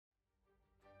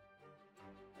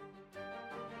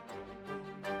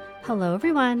Hello,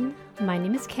 everyone. My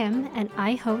name is Kim, and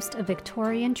I host a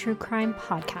Victorian true crime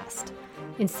podcast.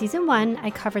 In Season 1, I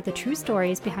covered the true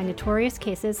stories behind notorious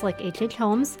cases like H.H.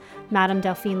 Holmes, Madame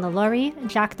Delphine LaLaurie,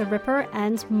 Jack the Ripper,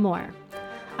 and more.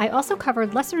 I also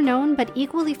covered lesser-known but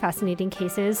equally fascinating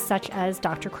cases such as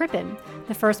Dr. Crippen,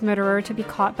 the first murderer to be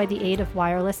caught by the aid of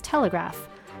wireless telegraph,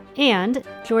 and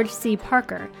George C.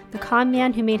 Parker, the con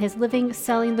man who made his living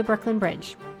selling the Brooklyn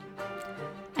Bridge.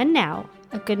 And now,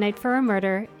 A Good Night for a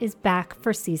Murder is back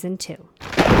for Season 2.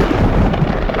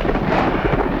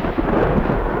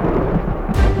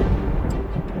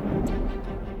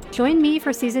 Join me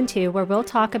for Season 2, where we'll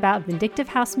talk about vindictive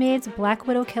housemaids, Black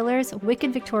Widow killers,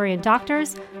 wicked Victorian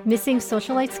doctors, missing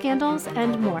socialite scandals,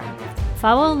 and more.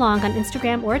 Follow along on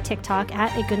Instagram or TikTok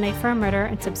at A Good Night for a Murder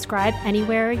and subscribe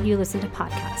anywhere you listen to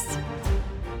podcasts.